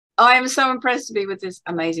I am so impressed to be with this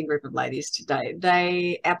amazing group of ladies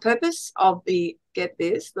today. Our purpose of get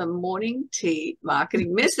this, the morning tea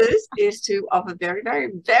marketing missus is to offer very,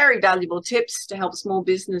 very, very valuable tips to help small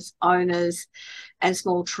business owners and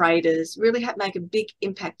small traders really make a big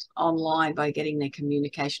impact online by getting their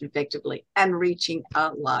communication effectively and reaching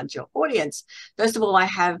a larger audience. First of all, I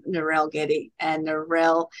have Narelle Getty, and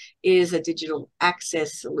Narelle is a digital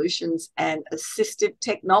access solutions and assistive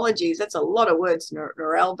technologies. That's a lot of words,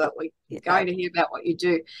 Narelle, but we're going to hear about what you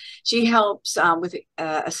do. She helps with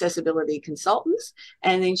accessibility consultants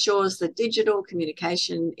and ensures that digital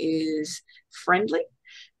communication is friendly.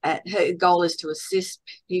 Her goal is to assist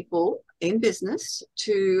people in business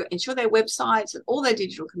to ensure their websites and all their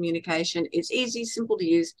digital communication is easy, simple to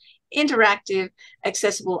use, interactive,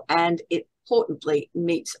 accessible, and importantly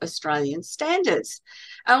meets Australian standards.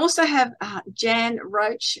 I also have Jan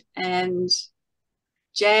Roach, and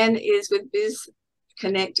Jan is with Biz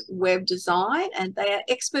Connect Web Design, and they are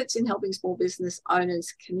experts in helping small business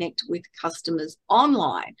owners connect with customers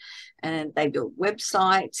online. And they build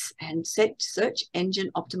websites and set search engine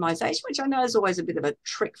optimization, which I know is always a bit of a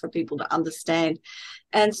trick for people to understand,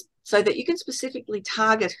 and so that you can specifically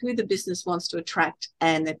target who the business wants to attract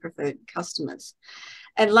and their preferred customers.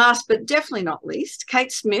 And last but definitely not least,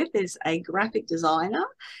 Kate Smith is a graphic designer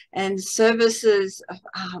and services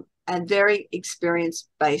and very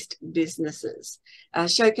experience-based businesses.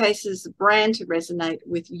 Showcases the brand to resonate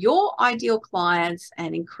with your ideal clients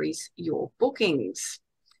and increase your bookings.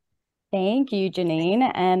 Thank you,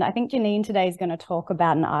 Janine. And I think Janine today is going to talk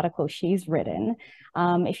about an article she's written.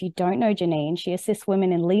 If you don't know Janine, she assists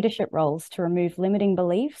women in leadership roles to remove limiting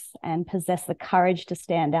beliefs and possess the courage to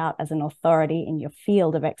stand out as an authority in your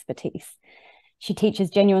field of expertise. She teaches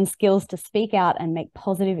genuine skills to speak out and make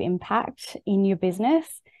positive impact in your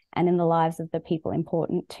business and in the lives of the people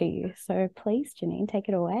important to you. So please, Janine, take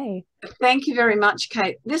it away. Thank you very much,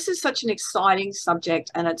 Kate. This is such an exciting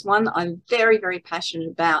subject, and it's one I'm very, very passionate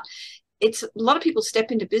about. A lot of people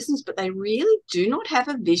step into business, but they really do not have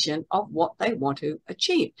a vision of what they want to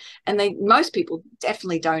achieve. And most people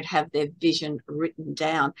definitely don't have their vision written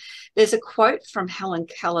down. There's a quote from Helen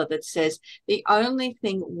Keller that says, "The only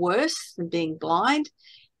thing worse than being blind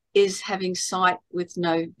is having sight with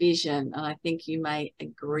no vision." And I think you may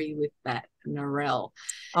agree with that, Narelle.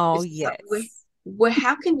 Oh, yes.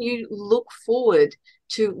 How can you look forward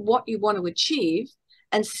to what you want to achieve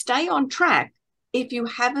and stay on track if you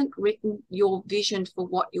haven't written your vision for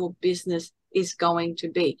what your business is going to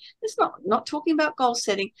be? It's not talking about goal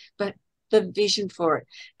setting, but the vision for it.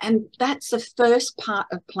 And that's the first part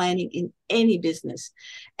of planning in any business.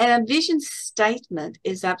 And a vision statement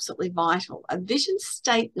is absolutely vital. A vision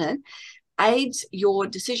statement aids your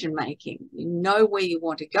decision making. You know where you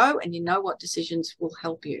want to go and you know what decisions will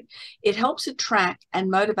help you. It helps attract and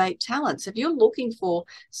motivate talents. If you're looking for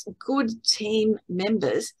good team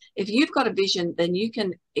members, if you've got a vision, then you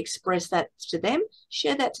can express that to them,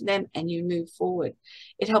 share that to them, and you move forward.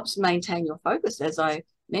 It helps maintain your focus. As I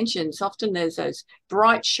mentioned, often there's those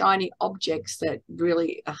bright, shiny objects that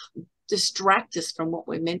really distract us from what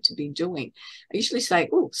we're meant to be doing. I usually say,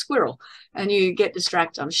 "Oh, squirrel," and you get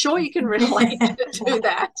distracted. I'm sure you can relate to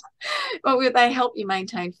that. But they help you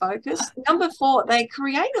maintain focus. Number 4, they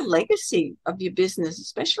create a legacy of your business,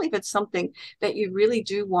 especially if it's something that you really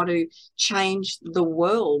do want to change the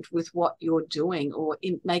world with what you're doing or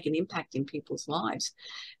make an impact in people's lives.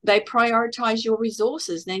 They prioritize your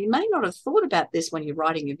resources. Now, you may not have thought about this when you're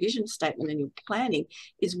writing a vision statement and you're planning,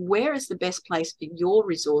 is where is the best place for your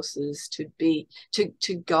resources to be,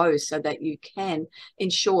 to go, so that you can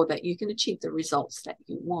ensure that you can achieve the results that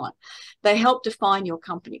you want. They help define your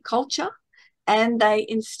company culture, and they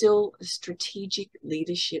instill a strategic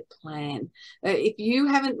leadership plan. If you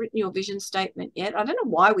haven't written your vision statement yet, I don't know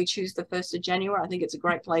why we choose the 1st of January. I think it's a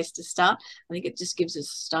great place to start. I think it just gives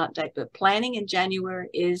us a start date, but planning in January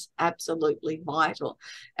is absolutely vital.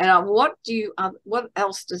 And what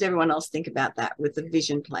else does everyone else think about that with the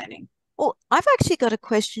vision planning? Well, I've actually got a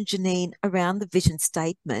question, Janine, around the vision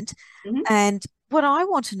statement. And what I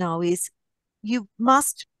want to know is, you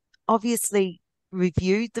must obviously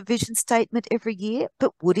review the vision statement every year,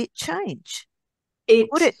 but would it change?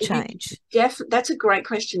 Would it change? That's a great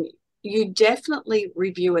question. You definitely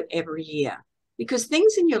review it every year, because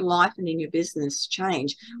things in your life and in your business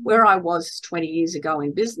change. Where I was 20 years ago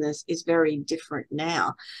in business is very different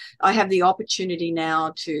now. I have the opportunity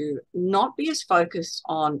now to not be as focused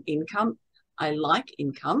on income. I like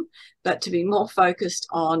income, but to be more focused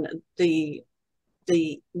on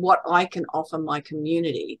what I can offer my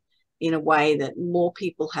community in a way that more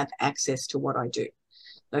people have access to what I do.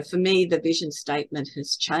 So for me, the vision statement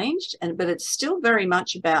has changed, but it's still very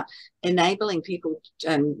much about enabling people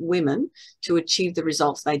and women to achieve the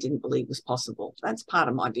results they didn't believe was possible. That's part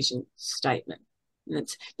of my vision statement. And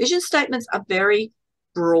vision statements are very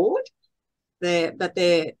broad, but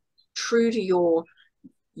they're true to your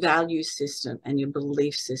value system and your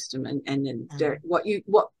belief system, and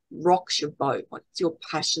what rocks your boat, what you're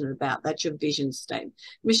passionate about. That's your vision statement.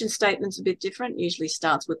 Mission statement's a bit different, usually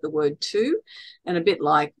starts with the word to, and a bit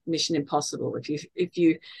like Mission Impossible. If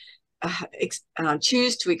you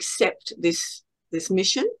choose to accept this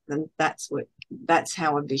mission, then that's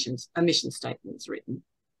how a mission statement is written.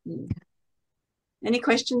 Any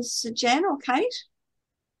questions, Jan or Kate?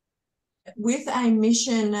 With a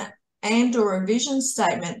mission and or a vision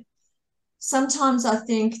statement, sometimes I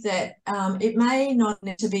think that it may not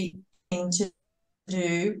need to be to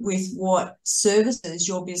do with what services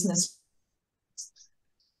your business.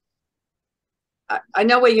 I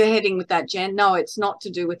know where you're heading with that, Jan. No, it's not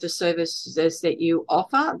to do with the services that you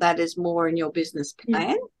offer. That is more in your business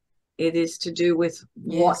plan. It is to do with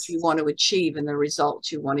what you want to achieve and the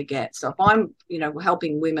results you want to get. So if I'm,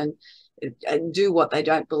 helping women do what they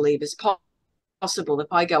don't believe is possible, if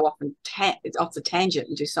I go off the tangent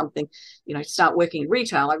and do something, start working in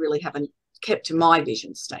retail, I really haven't kept to my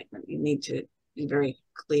vision statement. You need to be very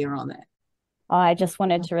clear on that. I just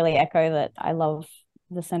wanted to really echo that. I love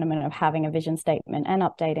the sentiment of having a vision statement and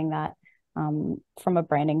updating that. From a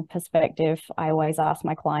branding perspective, I always ask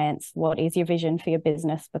my clients, what is your vision for your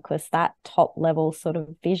business? Because that top level sort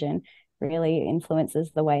of vision really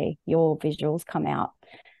influences the way your visuals come out.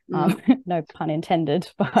 No pun intended,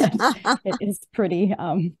 but it is pretty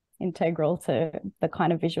integral to the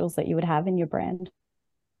kind of visuals that you would have in your brand.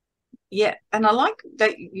 Yeah, and I like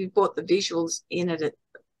that you brought the visuals in it,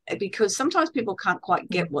 because sometimes people can't quite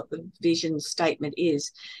get what the vision statement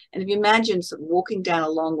is. And if you imagine sort of walking down a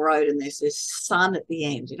long road and there's this sun at the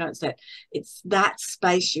end, it's that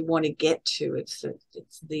space you want to get to. It's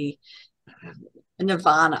the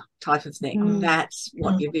nirvana type of thing. That's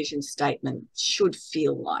what your vision statement should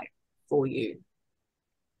feel like for you.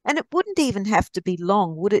 And it wouldn't even have to be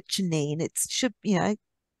long, would it, Janine? It should,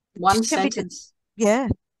 one sentence. Yeah.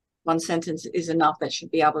 One sentence is enough. That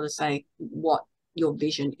should be able to say what your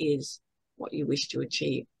vision is, what you wish to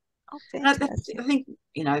achieve. Oh, fantastic. I think,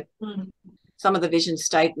 some of the vision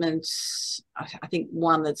statements, I think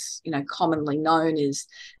one that's, commonly known is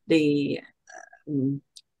the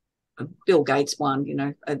Bill Gates one,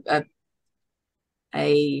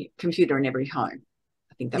 a computer in every home.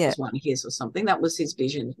 I think that was one of his or something. That was his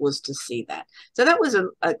vision, was to see that. So that was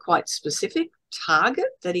a quite specific target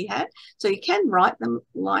that he had. So you can write them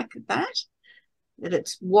like that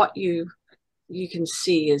it's what you can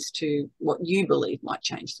see as to what you believe might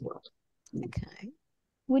change the world. Okay.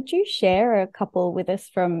 Would you share a couple with us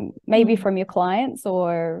from your clients,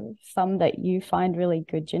 or some that you find really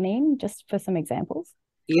good, Janine, just for some examples?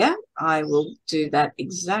 Yeah, I will do that,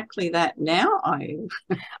 exactly that now.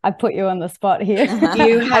 I put you on the spot here.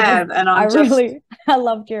 You have, I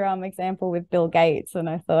loved your example with Bill Gates, and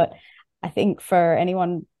I think for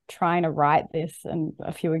anyone trying to write this, and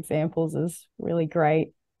a few examples is really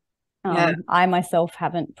great. I myself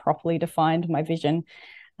haven't properly defined my vision,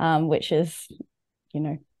 which is,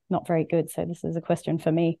 not very good. So this is a question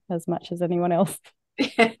for me as much as anyone else.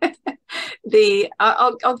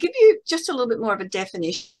 I'll give you just a little bit more of a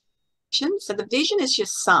definition. So the vision is your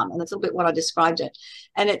sun, and that's a little bit what I described it.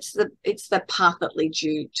 And it's the path that leads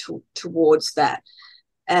you towards that.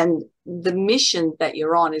 And the mission that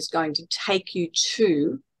you're on is going to take you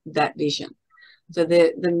to that vision. So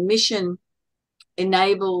the mission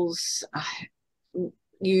enables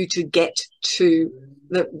you to get to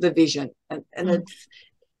the vision, and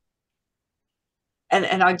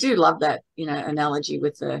I do love that analogy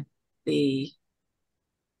with the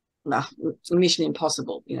Mission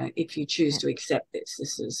Impossible. If you choose to accept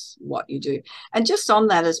this is what you do. And just on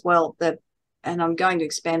that as well, and I'm going to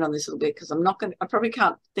expand on this a little bit, because I probably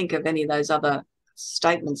can't think of any of those other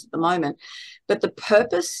statements at the moment, but the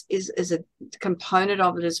purpose is a component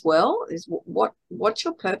of it as well. Is what's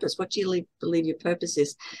your purpose? What do you believe your purpose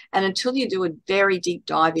is? And until you do a very deep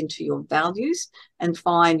dive into your values and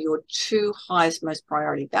find your two highest, most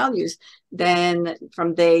priority values, then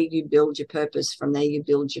from there you build your purpose. From there you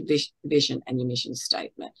build your vision and your mission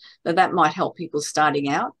statement. So that might help people starting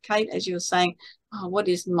out, Kate, as you were saying. What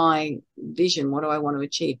is my vision? What do I want to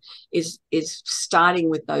achieve? Is starting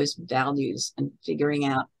with those values and figuring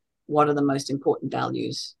out what are the most important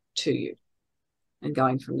values to you, and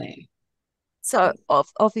going from there. So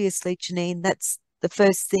obviously, Janine, that's the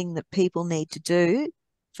first thing that people need to do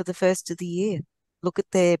for the first of the year. Look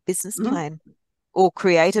at their business plan. or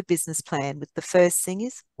create a business plan with the first thing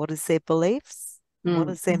is, what is their beliefs? What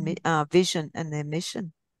is their vision and their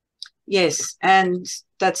mission? Yes, and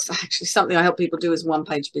that's actually something I help people do is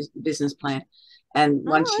one-page business plan. And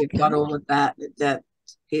once you've got all of that,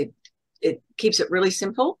 it keeps it really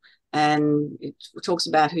simple, and it talks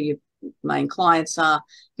about who your main clients are,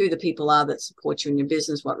 who the people are that support you in your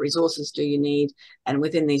business, what resources do you need, and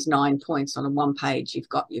within these 9 points on a one page, you've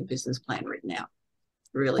got your business plan written out.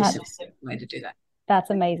 Really simple way to do that. That's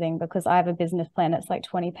amazing, because I have a business plan that's like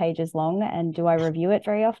 20 pages long, and do I review it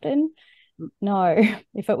very often? No.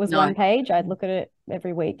 If it was one page, I'd look at it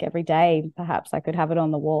every week, every day. Perhaps I could have it on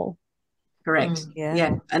the wall. Correct.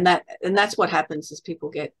 Yeah. And that's what happens is people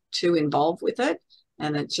get too involved with it,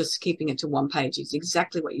 and it's just keeping it to one page. It's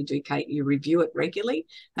exactly what you do, Kate. You review it regularly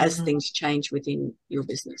as things change within your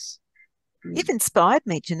business. You've inspired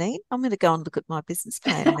me, Janine. I'm going to go and look at my business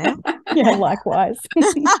plan now. Yeah, likewise.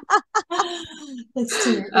 That's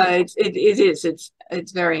true. It is.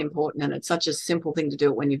 It's very important, and it's such a simple thing to do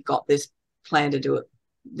it when you've got this plan to do it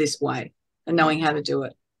this way and knowing how to do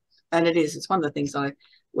it. And it's one of the things I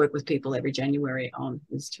work with people every January on,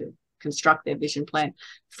 is to construct their vision plan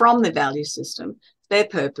from the value system, their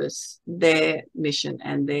purpose, their mission,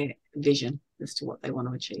 and their vision as to what they want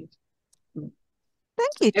to achieve. Thank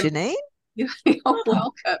you, Janine. You're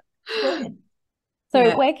welcome. Brilliant.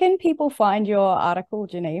 So where can people find your article,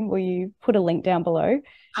 Janine? Will you put a link down below?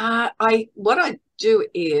 What I do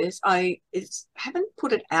is I haven't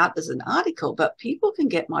put it out as an article, but people can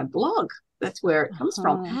get my blog. That's where it comes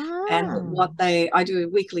from. And I do a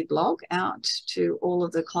weekly blog out to all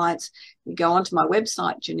of the clients. You go onto my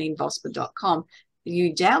website, JanineVosper.com,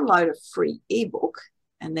 you download a free ebook,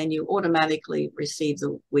 and then you automatically receive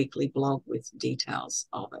the weekly blog with details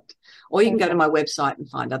of it. Or you can go to my website and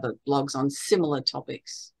find other blogs on similar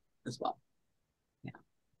topics as well. Yeah.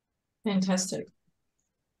 Fantastic.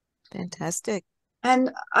 Fantastic.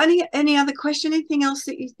 And any other question, anything else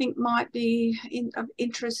that you think might be of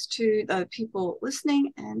interest to the people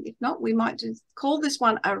listening? And if not, we might just call this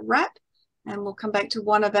one a wrap, and we'll come back to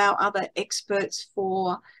one of our other experts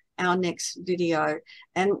for our next video.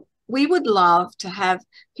 And we would love to have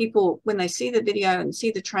people, when they see the video and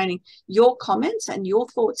see the training, your comments and your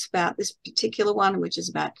thoughts about this particular one, which is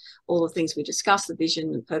about all the things we discussed, the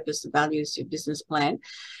vision, the purpose, the values, your business plan.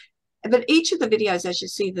 But each of the videos, as you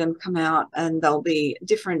see them come out, and there'll be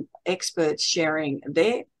different experts sharing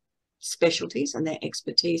their specialties and their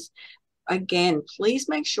expertise. Again, please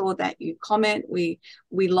make sure that you comment. We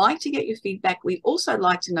like to get your feedback. We also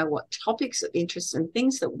like to know what topics of interest and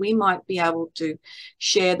things that we might be able to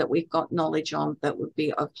share that we've got knowledge on that would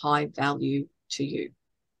be of high value to you.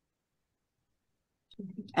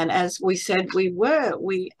 And as we said, we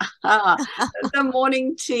are the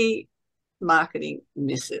Morning Tea Marketing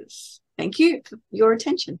Misses. Thank you for your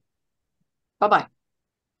attention. Bye-bye.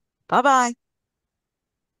 Bye-bye.